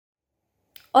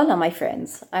Hola, my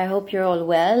friends. I hope you're all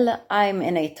well. I'm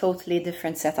in a totally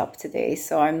different setup today.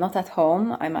 So I'm not at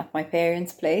home, I'm at my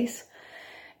parents' place.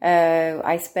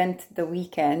 I spent the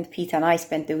weekend, Pete and I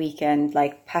spent the weekend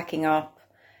like packing up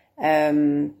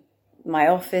my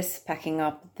office, packing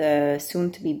up the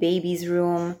soon to be baby's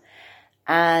room,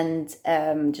 and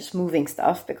just moving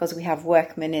stuff because we have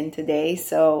workmen in today.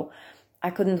 So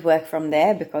I couldn't work from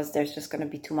there because there's just going to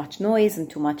be too much noise and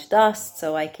too much dust.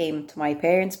 So I came to my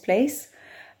parents' place,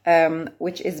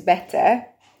 which is better,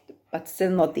 but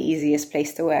still not the easiest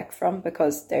place to work from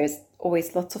because there's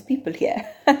always lots of people here.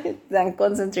 Then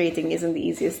concentrating isn't the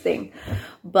easiest thing.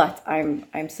 But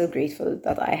I'm so grateful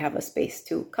that I have a space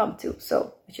to come to,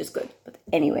 so which is good. But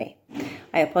anyway,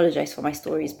 I apologize for my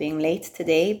stories being late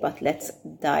today, but let's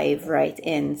dive right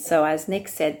in. So as Nick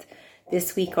said,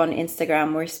 this week on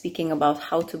Instagram, we're speaking about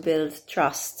how to build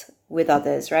trust with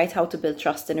others, right? How to build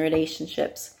trust in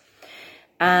relationships.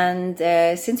 And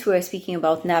since we were speaking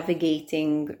about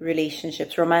navigating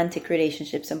relationships, romantic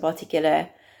relationships in particular,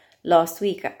 last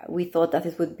week, we thought that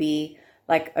it would be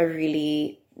like a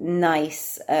really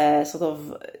nice sort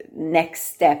of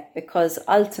next step, because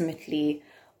ultimately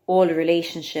all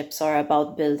relationships are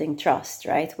about building trust,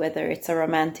 right? Whether it's a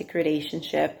romantic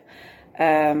relationship,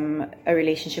 a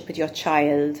relationship with your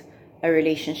child, a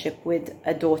relationship with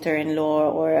a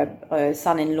daughter-in-law or a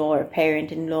son-in-law or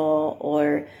parent-in-law,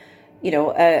 or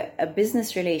a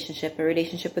business relationship, a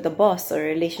relationship with a boss, or a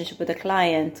relationship with a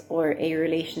client, or a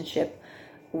relationship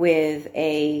with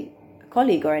a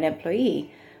colleague or an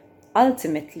employee.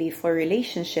 Ultimately, for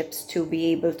relationships to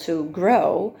be able to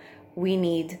grow, we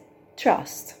need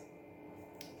trust.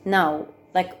 Now,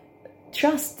 like,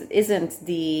 trust isn't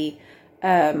the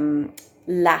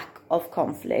lack of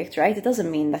conflict, right? It doesn't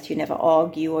mean that you never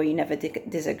argue or you never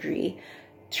disagree.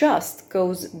 Trust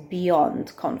goes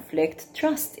beyond conflict.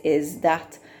 Trust is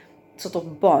that sort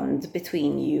of bond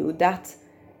between you that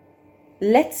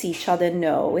lets each other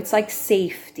know. It's like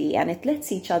safety, and it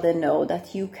lets each other know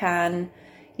that you can,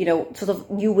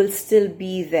 you will still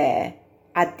be there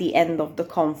at the end of the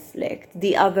conflict.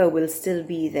 The other will still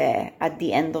be there at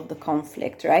the end of the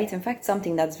conflict, right? In fact,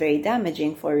 something that's very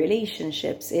damaging for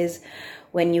relationships is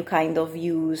when you kind of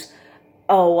use,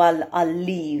 oh, I'll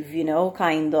leave, or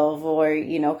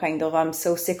I'm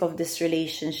so sick of this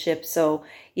relationship. So,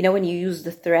 when you use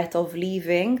the threat of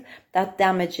leaving, that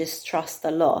damages trust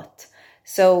a lot.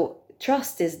 So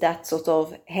trust is that sort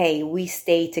of, hey, we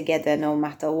stay together no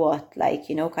matter what,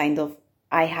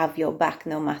 I have your back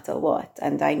no matter what.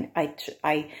 And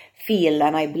I feel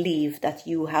and I believe that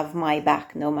you have my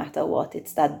back no matter what.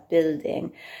 It's that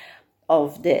building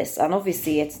of this. And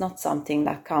obviously it's not something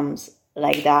that comes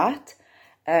like that.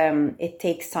 It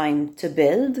takes time to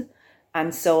build,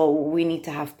 and so we need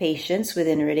to have patience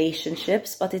within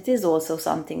relationships, but it is also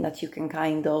something that you can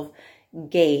kind of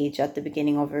gauge at the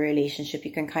beginning of a relationship.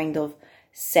 You can kind of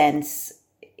sense,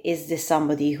 is this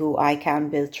somebody who I can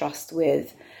build trust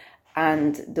with?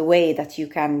 And the way that you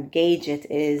can gauge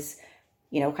it is,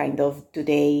 are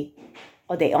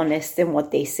they honest in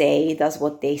what they say? Does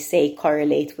what they say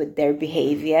correlate with their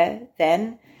behavior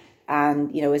then?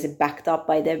 And, is it backed up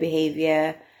by their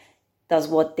behavior? Does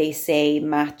what they say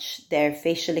match their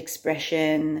facial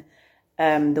expression,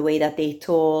 the way that they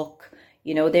talk?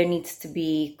 There needs to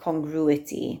be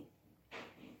congruity.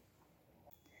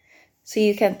 So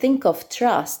you can think of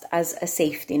trust as a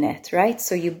safety net, right?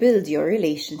 So you build your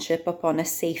relationship upon a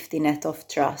safety net of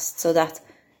trust, so that,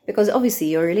 because obviously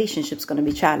your relationship's going to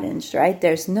be challenged, right?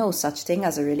 There's no such thing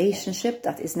as a relationship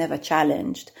that is never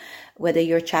challenged. Whether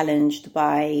you're challenged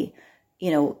by,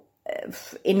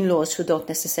 in-laws who don't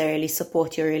necessarily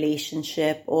support your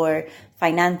relationship, or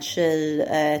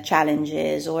financial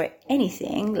challenges, or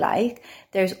anything,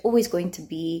 there's always going to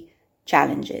be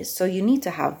challenges. So you need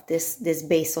to have this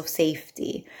base of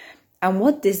safety. And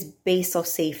what this base of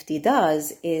safety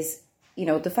does is,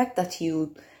 the fact that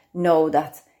you know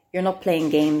that you're not playing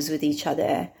games with each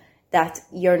other, that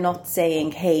you're not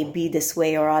saying, hey, be this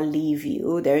way or I'll leave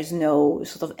you. There's no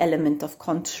sort of element of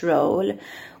control.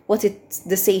 What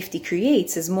the safety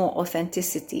creates is more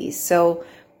authenticity. So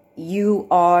you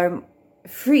are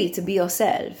free to be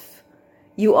yourself.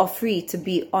 You are free to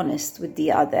be honest with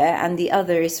the other, and the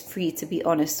other is free to be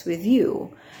honest with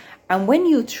you. And when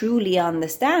you truly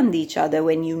understand each other,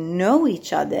 when you know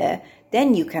each other,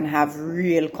 then you can have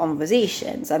real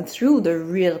conversations. And through the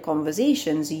real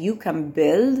conversations, you can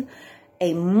build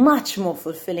a much more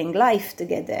fulfilling life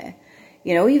together.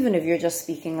 Even if you're just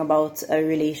speaking about a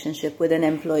relationship with an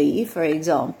employee, for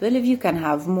example, if you can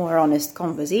have more honest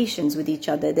conversations with each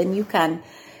other, then you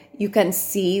can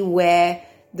see where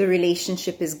the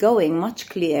relationship is going much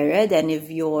clearer than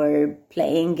if you're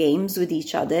playing games with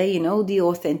each other. You know, the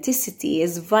authenticity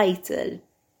is vital.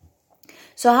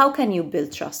 So how can you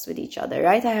build trust with each other,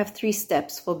 right? I have 3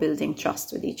 steps for building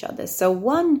trust with each other. So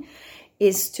one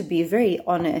is to be very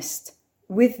honest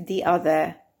with the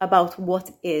other about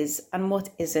what is and what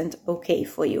isn't okay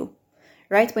for you,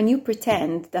 right? When you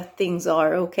pretend that things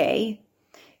are okay,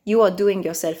 you are doing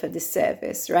yourself a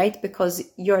disservice, right? Because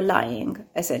you're lying,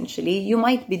 essentially. You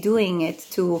might be doing it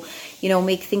to,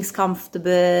 make things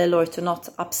comfortable or to not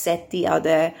upset the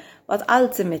other. But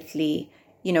ultimately,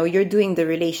 you're doing the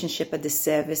relationship a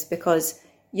disservice, because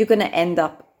you're going to end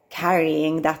up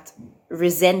carrying that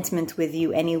resentment with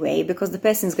you anyway, because the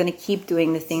person's going to keep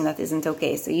doing the thing that isn't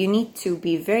okay. So you need to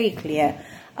be very clear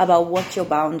about what your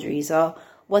boundaries are,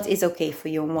 what is okay for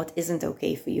you and what isn't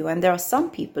okay for you. And there are some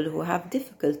people who have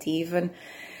difficulty even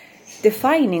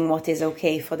defining what is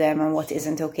okay for them and what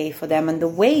isn't okay for them. And the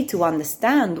way to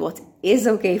understand what is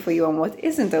okay for you and what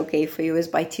isn't okay for you is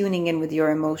by tuning in with your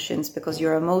emotions, because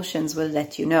your emotions will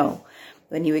let you know.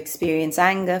 When you experience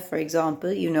anger, for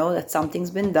example, you know that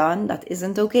something's been done that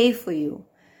isn't okay for you.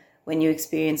 When you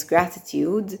experience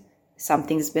gratitude,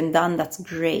 something's been done that's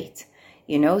great,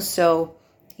 so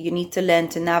you need to learn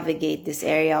to navigate this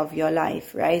area of your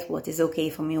life, right? What is okay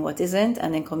for me, what isn't,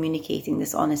 and then communicating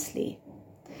this honestly.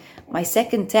 My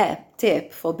second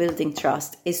tip for building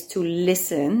trust is to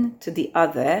listen to the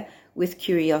other with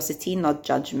curiosity, not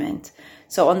judgment.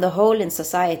 So on the whole, in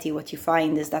society, what you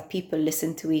find is that people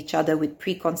listen to each other with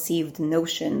preconceived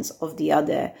notions of the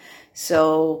other.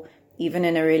 So even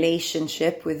in a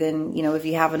relationship, within, if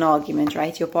you have an argument,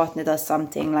 right, your partner does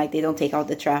something like they don't take out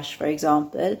the trash, for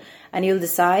example, and you'll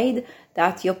decide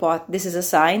that this is a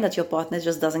sign that your partner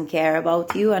just doesn't care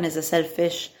about you and is a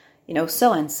selfish,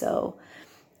 so-and-so.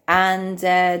 And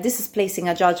this is placing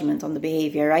a judgment on the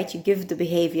behavior, right? You give the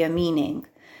behavior meaning.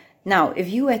 Now, if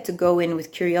you were to go in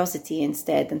with curiosity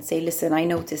instead and say, listen, I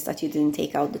noticed that you didn't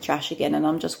take out the trash again, and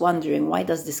I'm just wondering, why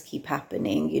does this keep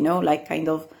happening?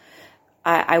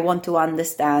 I want to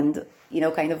understand,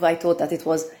 I thought that it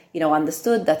was,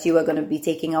 understood that you were going to be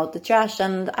taking out the trash,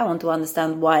 and I want to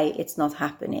understand why it's not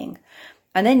happening.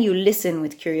 And then you listen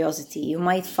with curiosity. You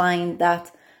might find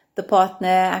that the partner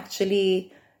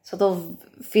actually sort of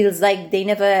feels like they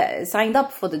never signed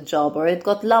up for the job, or it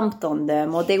got lumped on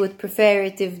them, or they would prefer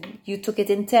it if you took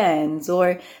it in turns,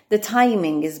 or the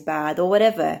timing is bad, or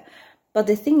whatever. But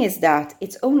the thing is that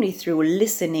it's only through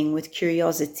listening with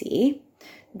curiosity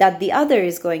that the other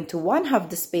is going to, 1, have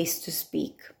the space to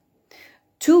speak.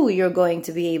 2, you're going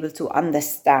to be able to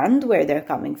understand where they're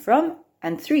coming from.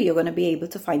 And 3, you're going to be able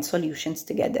to find solutions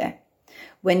together.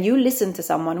 When you listen to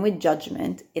someone with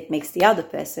judgment, it makes the other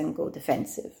person go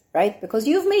defensive, right? Because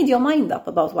you've made your mind up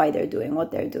about why they're doing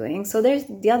what they're doing. So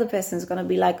the other person's going to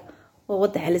be like, well,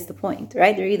 what the hell is the point,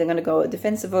 right? They're either going to go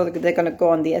defensive or they're going to go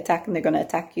on the attack, and they're going to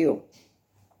attack you.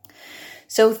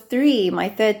 So 3, my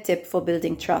third tip for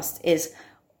building trust is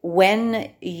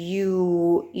when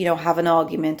you have an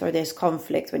argument or there's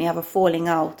conflict, when you have a falling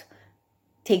out,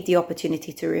 take the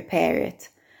opportunity to repair it,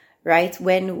 right?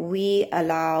 When we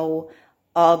allow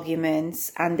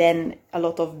arguments and then a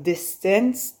lot of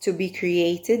distance to be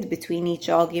created between each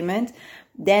argument,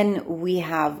 then we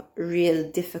have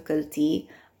real difficulty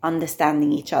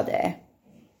understanding each other.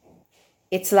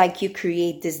 It's like you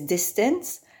create this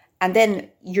distance, and then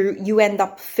you end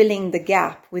up filling the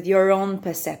gap with your own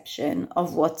perception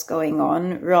of what's going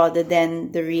on rather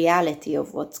than the reality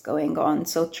of what's going on.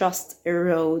 So trust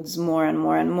erodes more and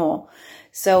more and more.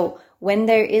 So when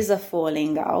there is a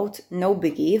falling out, no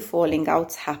biggie, falling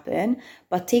outs happen,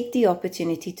 but take the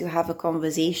opportunity to have a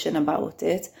conversation about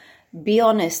it. Be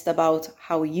honest about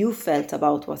how you felt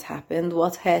about what happened,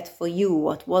 what hurt for you,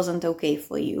 what wasn't okay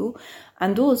for you,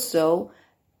 and also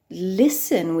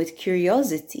listen with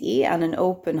curiosity and an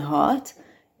open heart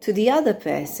to the other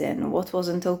person. What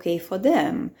wasn't okay for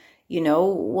them?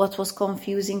 What was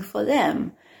confusing for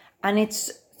them? And it's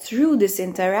through this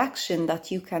interaction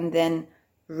that you can then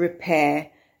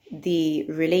repair the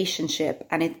relationship.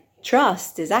 And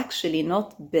trust is actually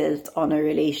not built on a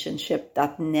relationship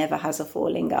that never has a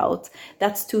falling out.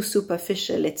 That's too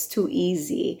superficial. It's too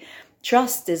easy.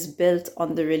 Trust is built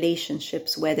on the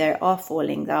relationships where there are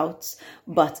falling outs,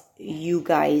 but you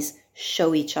guys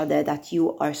show each other that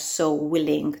you are so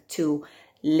willing to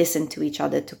listen to each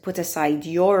other, to put aside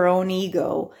your own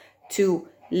ego, to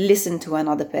listen to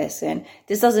another person.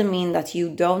 This doesn't mean that you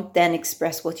don't then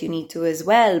express what you need to as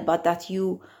well, but that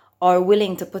you are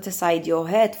willing to put aside your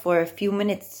head for a few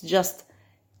minutes, just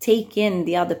take in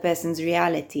the other person's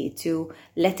reality, to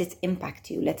let it impact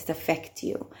you, let it affect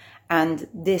you. And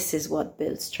this is what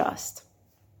builds trust.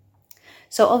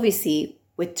 So obviously,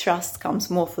 with trust comes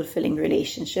more fulfilling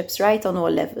relationships, right? On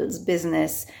all levels,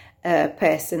 business,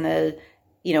 personal,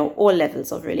 all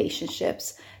levels of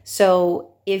relationships.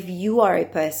 So if you are a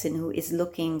person who is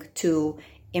looking to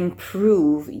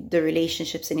improve the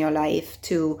relationships in your life,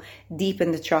 to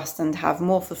deepen the trust and have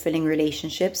more fulfilling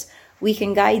relationships, we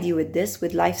can guide you with this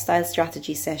with lifestyle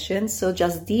strategy sessions. So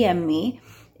just DM me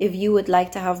if you would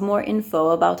like to have more info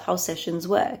about how sessions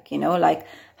work, like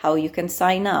how you can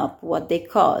sign up, what they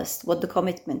cost, what the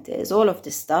commitment is, all of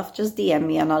this stuff. Just DM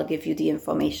me and I'll give you the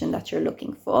information that you're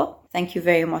looking for. Thank you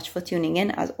very much for tuning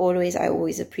in. As always, I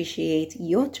always appreciate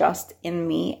your trust in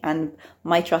me and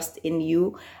my trust in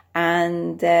you.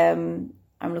 And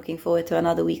I'm looking forward to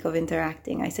another week of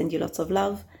interacting. I send you lots of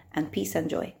love and peace and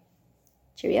joy.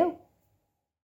 Cheerio.